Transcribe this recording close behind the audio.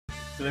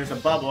So there's a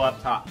bubble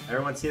up top.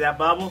 Everyone see that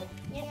bubble?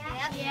 Yeah.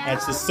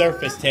 That's the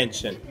surface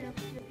tension.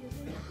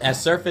 As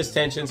surface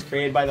tension is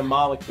created by the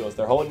molecules,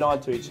 they're holding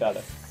on to each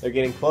other. They're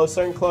getting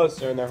closer and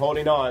closer, and they're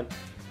holding on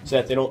so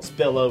that they don't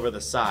spill over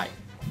the side.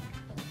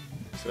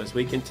 So as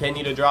we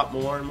continue to drop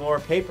more and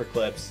more paper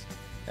clips,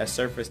 that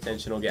surface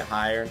tension will get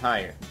higher and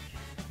higher.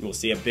 And we'll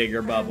see a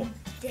bigger bubble.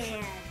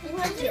 Dad.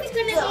 It's going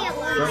to be a lot.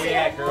 Where are we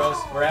at, girls?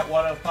 We're at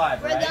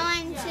 105, We're right?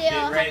 going to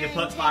Get ready to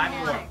put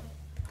 5 more.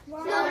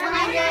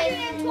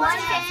 100,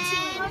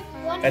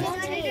 115. That's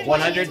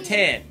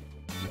 110.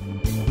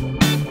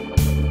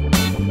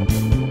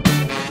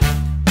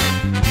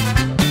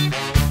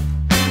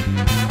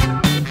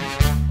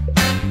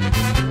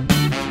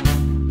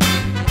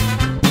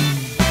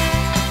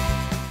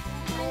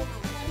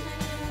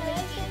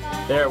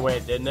 There it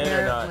went, didn't it,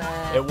 or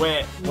not? It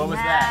went. What was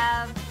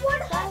that?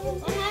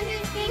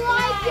 150.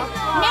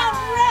 Now,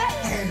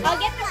 I'll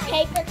get the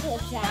paper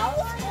clips out.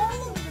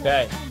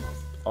 Okay,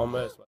 almost.